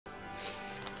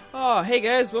Oh, hey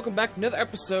guys, welcome back to another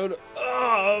episode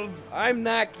of I'm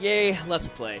Not Yay Let's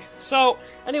Play. So,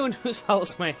 anyone who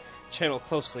follows my channel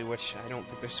closely, which I don't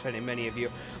think there's very many of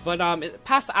you, but in the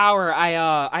past hour,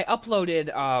 I uploaded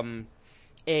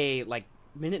a like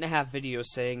minute and a half video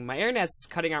saying my internet's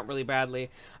cutting out really badly.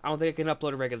 I don't think I can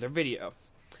upload a regular video.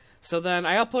 So then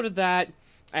I uploaded that,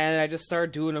 and I just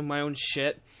started doing my own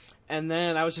shit. And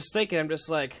then I was just thinking, I'm just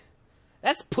like,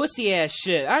 that's pussy ass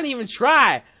shit. I didn't even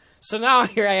try. So now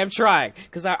here I am trying,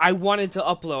 because I wanted to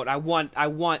upload, I want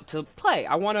to play,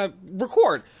 I want to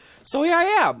record. So here I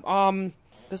am,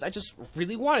 because I just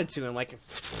really wanted to, and like,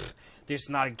 there's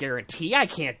not a guarantee I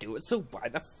can't do it, so why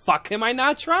the fuck am I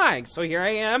not trying? So here I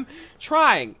am,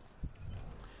 trying.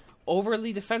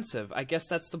 Overly defensive, I guess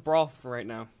that's the brawl for right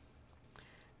now.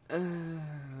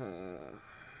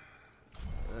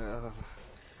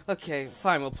 Okay,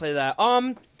 fine, we'll play that.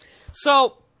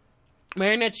 So... my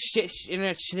internet's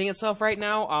shitting itself right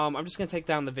now. I'm just gonna take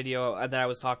down the video that I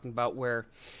was talking about where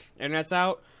internet's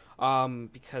out,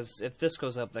 because if this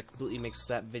goes up, that completely makes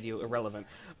that video irrelevant.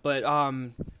 But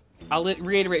I'll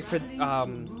reiterate for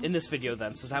in this video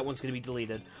then, since that one's gonna be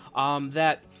deleted,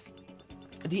 that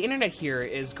the internet here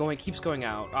keeps going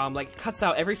out. Like it cuts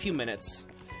out every few minutes,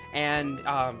 and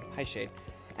hi Shade,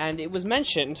 and it was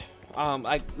mentioned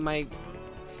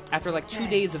after like 2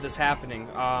 days of this happening.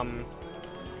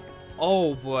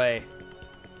 Oh boy.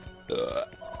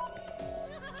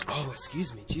 Oh,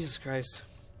 excuse me, Jesus Christ.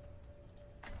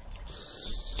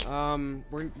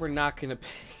 We're not gonna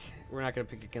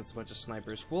pick against a bunch of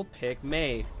snipers. We'll pick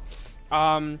May.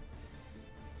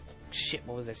 Shit,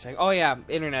 what was I saying? Oh yeah,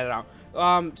 internet out.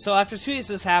 So after 2 days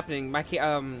of this happening, my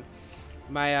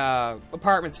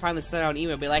apartment's finally sent out an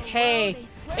email, be like, hey,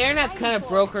 internet's kind of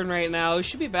broken right now. It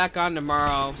should be back on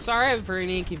tomorrow. Sorry for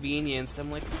any inconvenience.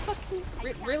 I'm like, fucking,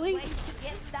 really?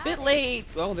 Bit late.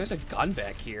 Oh, there's a gun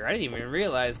back here. I didn't even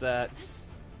realize that.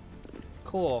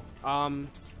 Cool.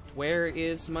 Where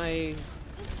is my...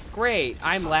 Great,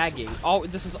 I'm lagging. Oh,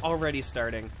 this is already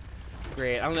starting.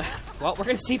 Great, I don't know. Well, we're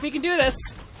gonna see if we can do this.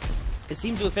 It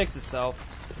seems to have fixed itself.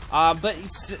 But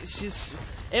she's...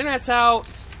 Internet's out.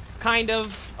 Kind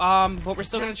of, but we're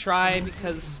still gonna try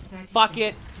because fuck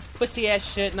it, just pussy ass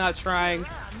shit, not trying.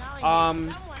 But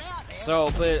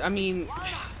I mean,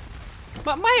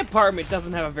 but my apartment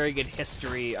doesn't have a very good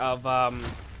history of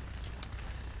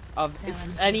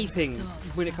anything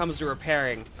when it comes to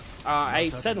repairing. I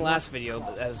said in the last video,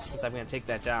 but since I'm gonna take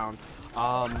that down,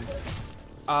 I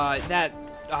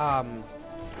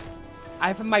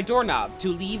have my doorknob to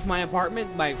leave my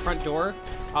apartment, my front door.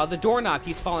 The doorknob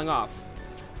keeps falling off.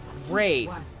 Great.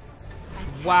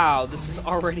 Wow, this is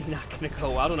already not gonna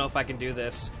go well. I don't know if I can do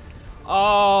this.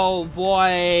 Oh,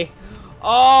 boy.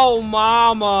 Oh,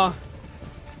 mama.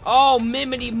 Oh,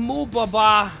 mimity moo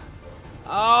baba.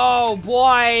 Oh,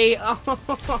 boy.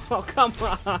 Oh, come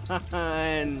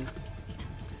on.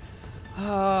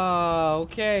 Oh,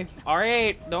 okay.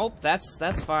 Alright. Nope,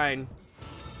 that's fine.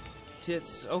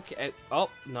 It's okay. Oh,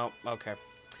 no, okay.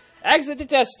 Exit the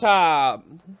desktop.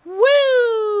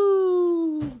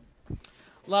 Woo!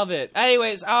 Love it.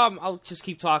 Anyways, I'll just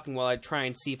keep talking while I try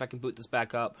and see if I can boot this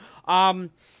back up. The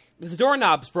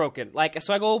doorknob's broken. Like,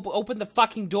 so I go open the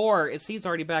fucking door. It seems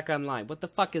already back online. What the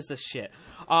fuck is this shit?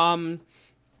 And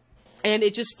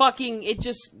it just fucking, it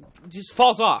just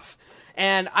falls off.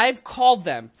 And I've called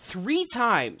them 3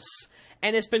 times,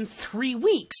 and it's been 3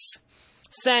 weeks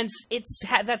since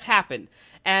that's happened.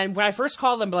 And when I first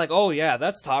called them, be like, oh yeah,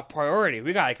 that's top priority.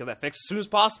 We gotta get that fixed as soon as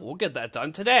possible. We'll get that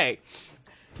done today.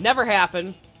 Never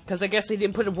happened, because I guess they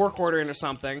didn't put a work order in or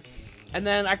something. And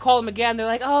then I called them again, they're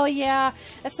like, oh yeah,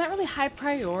 it's not really high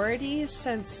priorities,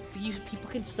 since people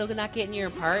can still not get in your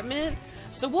apartment.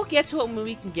 So we'll get to it when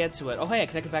we can get to it. Oh hey, I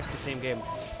connected back to the same game.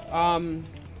 And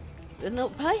it'll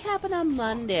probably happen on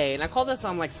Monday. And I called this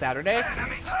on like Saturday,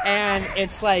 and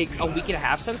it's like a week and a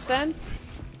half since then.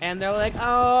 And they're like,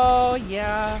 oh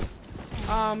yeah,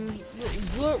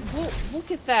 we'll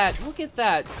get that, we'll get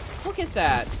that, we'll get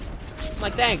that. I'm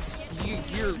like, thanks,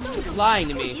 you're lying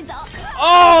to me.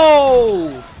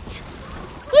 Oh!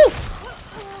 Woo!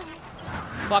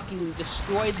 Fucking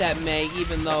destroyed that May,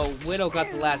 even though Widow got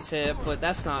the last hit, but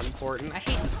that's not important. I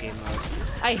hate this game mode.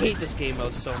 I hate this game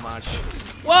mode so much.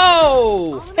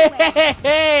 Whoa! Hey, hey,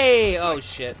 hey! Oh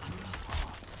shit.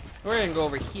 We're gonna go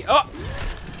over here. Oh!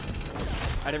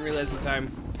 I didn't realize in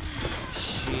time.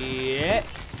 Shit.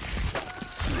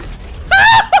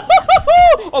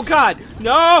 Oh god!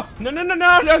 No! No, no, no,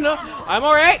 no, no, no! I'm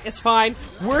alright, it's fine.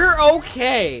 We're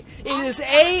okay. It is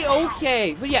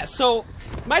A-okay. But yeah, so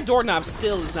my doorknob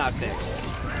still is not fixed.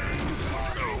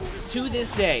 To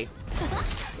this day.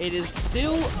 It is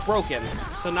still broken,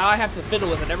 so now I have to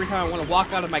fiddle with it every time I want to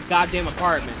walk out of my goddamn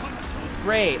apartment. It's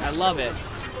great. I love it.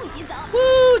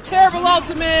 Woo! Terrible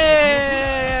ultimate!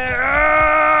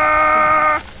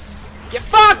 Get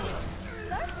fucked!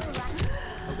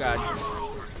 Oh god.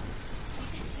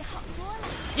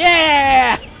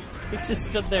 Yeah! It just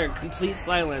stood there in complete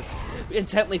silence,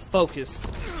 intently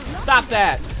focused. Stop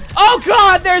that! Oh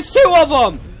god, there's 2 of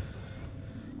them!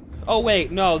 Oh wait,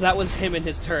 no, that was him and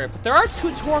his turret. But there are 2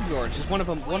 Torbjorns. Just only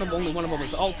one of them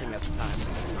was ulting at the time.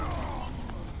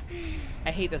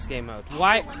 I hate this game mode.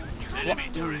 Why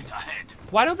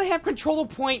don't they have controller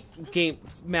point game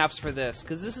maps for this?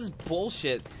 Because this is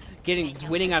bullshit.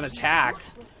 Winning on attack.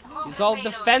 It's all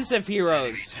defensive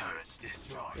heroes.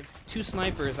 2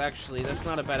 snipers, actually. That's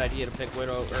not a bad idea to pick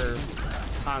Widow or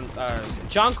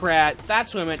Junkrat.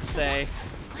 That's what I meant to say.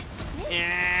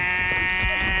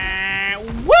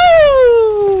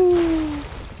 Woo!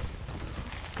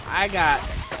 I got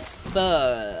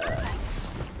thuds.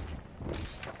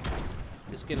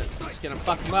 Just gonna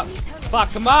fuck him up. Fuck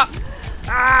him up.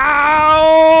 Oh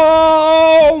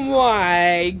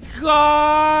my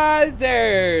god!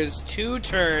 There's 2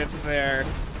 turrets there.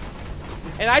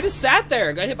 And I just sat there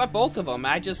and got hit by both of them.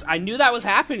 I knew that was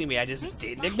happening to me. I just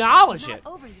didn't acknowledge it.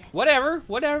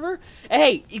 Whatever.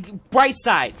 Hey, bright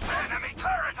side.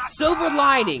 Silver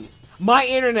lining. My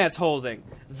internet's holding.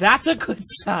 That's a good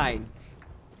sign.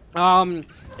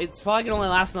 It's probably gonna only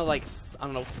last another, like, I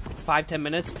don't know, 5-10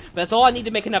 minutes. But that's all I need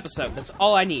to make an episode. That's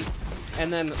all I need.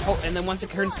 And then once it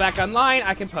turns back online,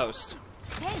 I can post.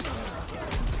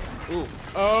 Ooh.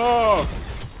 Oh.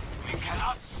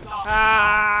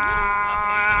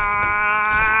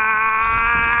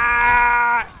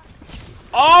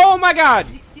 Oh my god!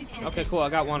 Okay, cool, I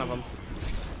got one of them.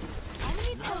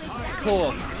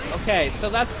 Cool. Okay, so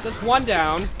that's 1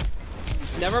 down.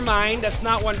 Never mind, that's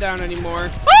not 1 down anymore.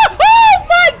 Oh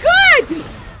my god!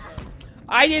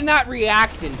 I did not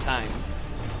react in time.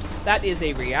 That is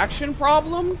a reaction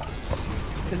problem.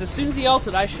 Because as soon as he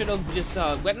ulted, I should have just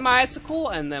went in my icicle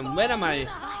and then went on my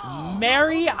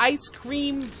merry ice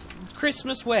cream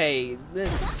Christmas way. The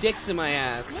dicks in my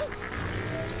ass.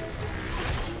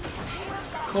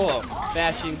 Cool.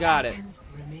 Bastion got it.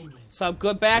 So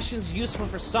good. Bastion's useful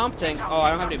for something. Oh, I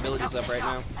don't have any abilities up right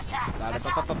now.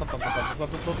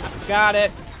 Got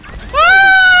it.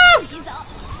 Ah!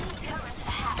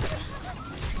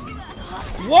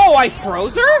 Whoa, I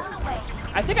froze her?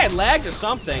 I think I lagged or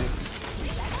something.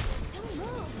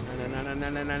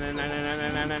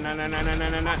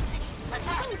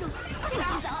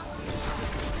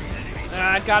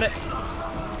 Got it.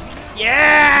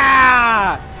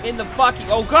 Yeah! In the fucking...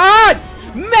 Oh, God!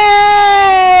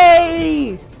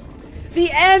 May! The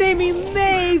enemy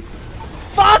May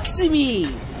fucked me!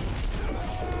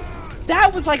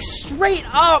 That was like straight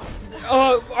up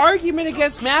argument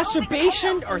against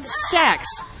masturbation or sex.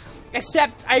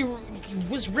 Except I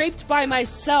was raped by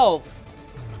myself.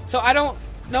 So I don't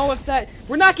know if that...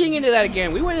 We're not getting into that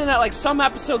again. We went into that like some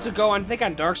episodes ago, I think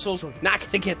on Dark Souls. We're not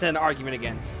going to get to an argument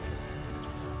again.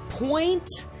 Point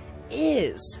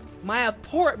is, my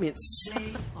apartment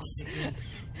sucks.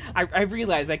 I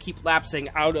realize I keep lapsing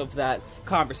out of that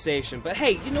conversation, but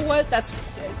hey, you know what? It's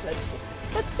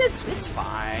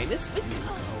fine.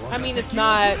 I mean, it's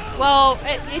not. Well,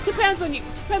 it depends on you.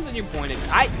 It depends on your point of view.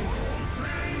 I'm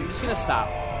just gonna stop.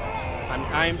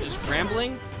 I'm just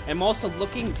rambling. I'm also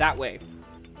looking that way.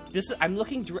 I'm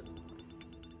looking.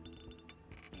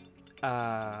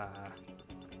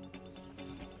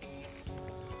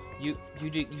 You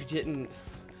didn't.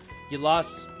 You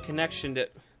lost connection to.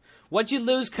 What'd you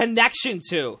lose connection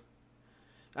to?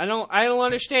 I don't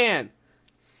understand.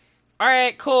 All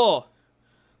right, cool.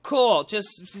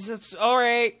 Just all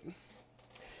right.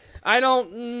 I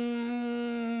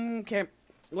don't. Okay,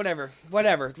 whatever.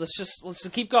 Let's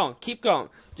just keep going.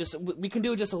 Just we can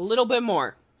do just a little bit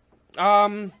more.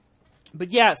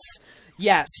 But yes,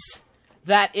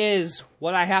 that is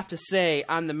what I have to say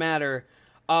on the matter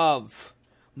of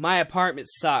my apartment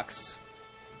sucks.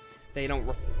 They don't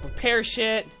repair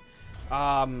shit.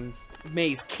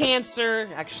 May's cancer.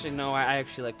 Actually, no, I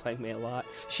actually like playing May a lot.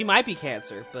 She might be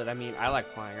cancer, but I mean, I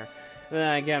like playing her. And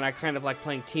then again, I kind of like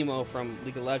playing Teemo from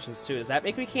League of Legends too. Does that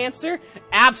make me cancer?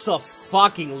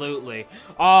 Abso-fucking-lutely.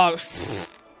 Oh,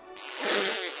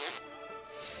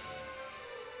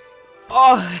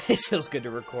 it feels good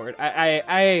to record.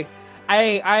 I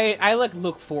like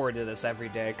look forward to this every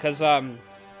day because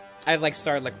I've like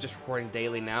started like just recording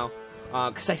daily now.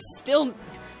 Because I still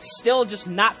just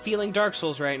not feeling Dark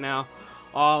Souls right now.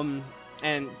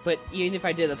 But even if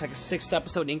I did, that's like a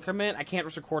 6-episode increment. I can't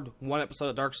just record 1 episode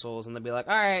of Dark Souls and then be like,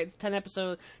 alright, 10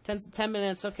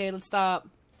 minutes, okay, let's stop.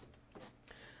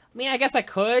 I mean, I guess I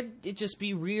could. It'd just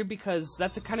be weird because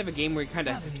that's a kind of a game where you kind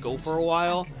of have to go for a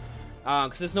while.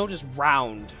 Because there's no just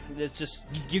round. It's just,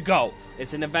 you go.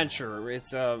 It's an adventure.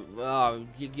 It's a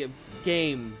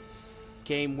game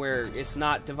where it's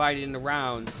not divided into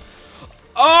rounds.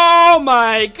 Oh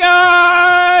my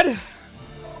god!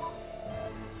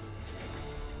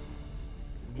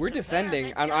 We're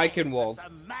defending on Eichenwald.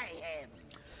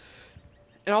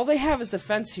 And all they have is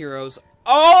defense heroes.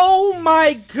 Oh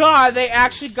my god, they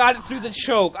actually got it through the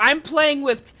choke. I'm playing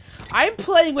with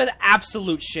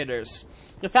absolute shitters.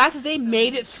 The fact that they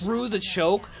made it through the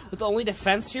choke with only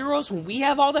defense heroes when we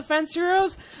have all defense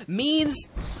heroes means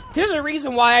there's a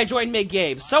reason why I joined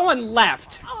mid-game. Someone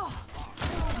left.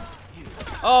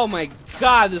 Oh my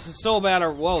god, this is so bad.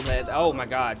 Whoa, oh my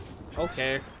god.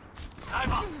 Okay.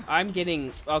 I'm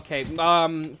getting okay.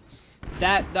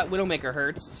 That Widowmaker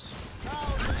hurts.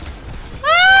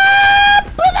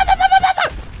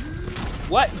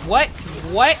 What?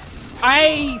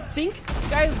 I think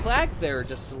I lagged there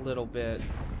just a little bit.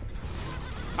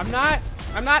 I'm not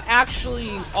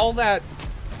actually all that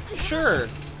sure.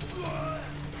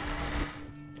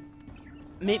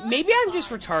 Maybe I'm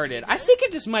just retarded. I think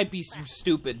it just might be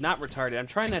stupid, not retarded. I'm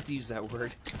trying not to use that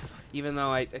word, even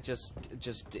though I just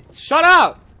shut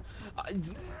up.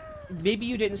 Maybe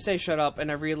you didn't say shut up, and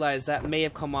I realized that may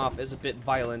have come off as a bit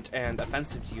violent and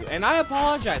offensive to you, and I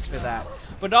apologize for that.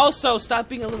 But also, stop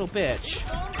being a little bitch.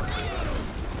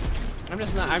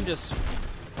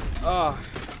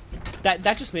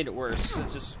 That just made it worse.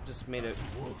 It just made it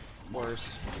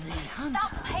worse.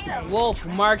 Wolf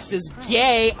Marks is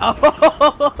gay. Oh!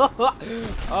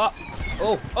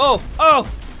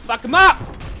 Fuck him up!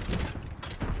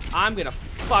 I'm gonna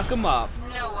fuck him up.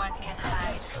 No one can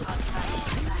hide.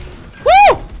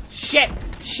 Woo! Shit!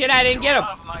 I didn't get him!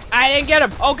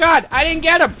 Oh god, I didn't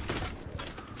get him!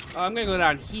 Oh, I'm gonna go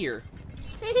down here.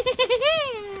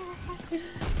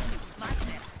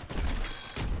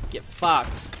 Get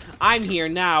fucked. I'm here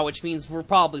now, which means we're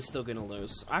probably still gonna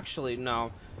lose. Actually,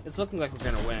 no. It's looking like we're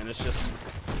gonna win. It's just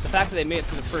the fact that they made it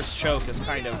through the first choke is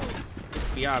kind of, it's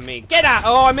beyond me. Get out!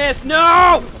 Oh, I missed!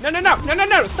 No!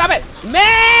 No! Stop it!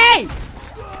 Me!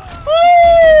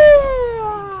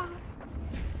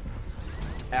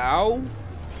 Ow.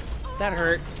 That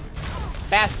hurt.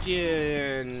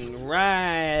 Bastion!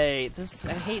 Right.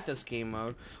 I hate this game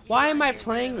mode. Why am I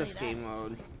playing this game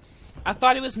mode? I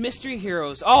thought it was Mystery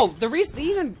Heroes. Oh, the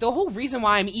whole reason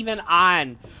why I'm even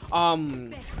on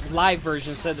live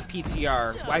version instead of the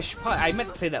PTR. I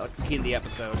meant to say that at the beginning of the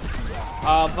episode.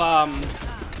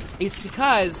 It's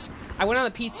because I went on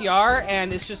the PTR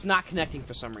and it's just not connecting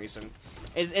for some reason.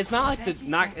 It's not like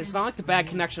the bad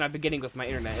connection I've been getting with my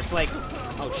internet. It's like,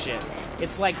 oh shit.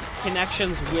 It's like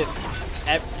connections with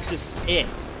just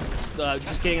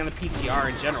getting on the PTR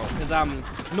in general. Because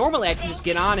normally I can just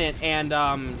get on it and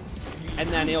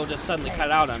then it'll just suddenly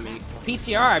cut out on me.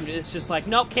 PTR, it's just like,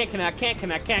 nope, can't connect.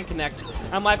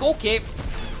 I'm like, okay,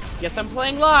 guess I'm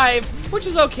playing live, which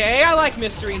is okay. I like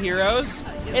Mystery Heroes.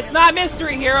 It's not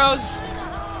Mystery Heroes.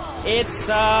 It's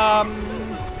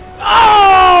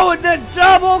oh, the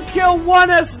double kill won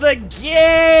us the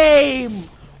game!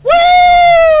 Woo!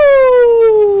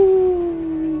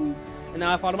 And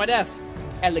now I fall to my death.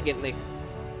 Elegantly.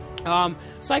 So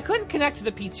I couldn't connect to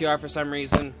the PTR for some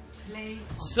reason.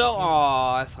 So,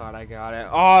 I thought I got it.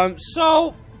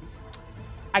 So,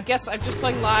 I guess I'm just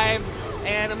playing live,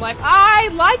 and I'm like, I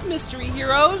like Mystery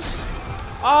Heroes.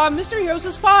 Mystery Heroes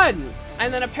is fun.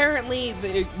 And then apparently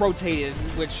it rotated,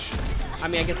 which, I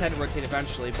mean, I guess I had to rotate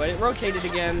eventually, but it rotated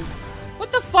again.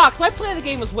 What the fuck? My play of the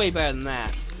game was way better than that.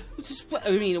 Which is,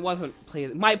 I mean, it wasn't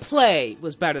my play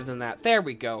was better than that. There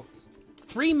we go.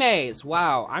 3 Mays.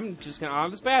 Wow. I'm just gonna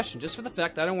honor this Bastion, just for the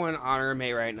fact I don't want to honor a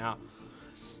May right now.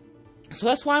 So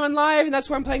that's why I'm on live, and that's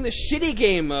why I'm playing the shitty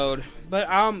game mode. But,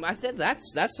 I think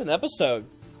that's an episode.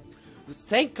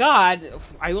 Thank God,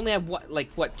 I only have,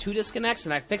 what, 2 disconnects,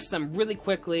 and I fixed them really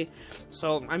quickly.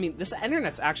 So, I mean, this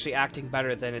internet's actually acting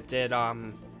better than it did,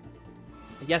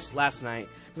 yes, last night.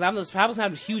 Because I was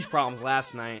having huge problems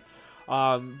last night.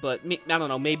 But, I don't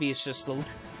know, maybe it's just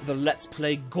the Let's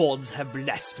Play gods have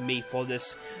blessed me for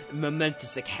this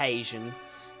momentous occasion.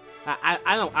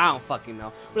 I don't fucking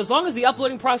know. But as long as the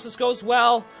uploading process goes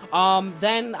well,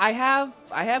 then I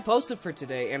have posted for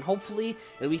today, and hopefully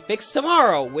it'll be fixed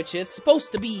tomorrow, which it's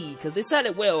supposed to be, because they said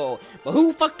it will. But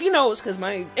who fucking knows, because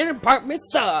my apartment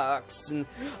sucks, and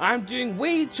I'm doing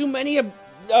way too many,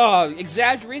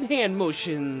 exaggerated hand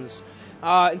motions.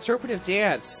 Interpretive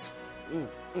dance.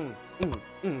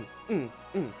 I'm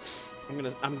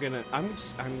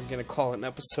gonna call it an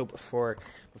episode before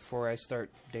I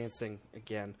start dancing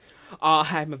again.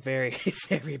 I'm a very,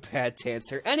 very bad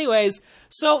dancer. Anyways,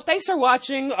 so thanks for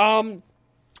watching. I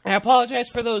apologize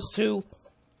for those 2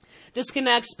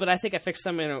 disconnects, but I think I fixed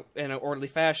them in an orderly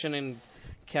fashion and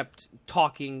kept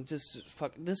talking. This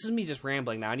is me just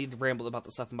rambling now. I need to ramble about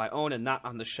the stuff on my own and not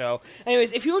on the show.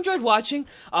 Anyways, if you enjoyed watching,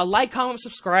 like, comment,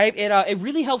 subscribe. It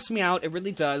really helps me out. It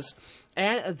really does.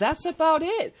 And that's about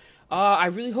it. I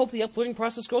really hope the uploading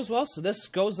process goes well. So this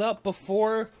goes up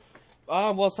before.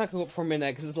 Well, it's not going to go up before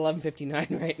midnight because it's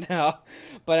 11:59 right now.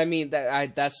 But I mean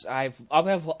I've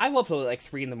uploaded like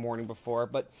 3 in the morning before.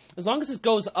 But as long as it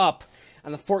goes up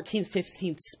on the 14th,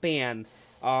 15th span,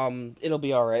 it'll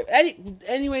be alright.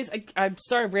 Anyways, I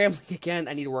started rambling again.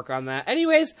 I need to work on that.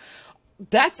 Anyways,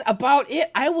 that's about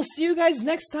it. I will see you guys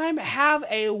next time. Have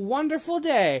a wonderful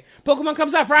day. Pokemon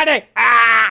comes out Friday. Ah!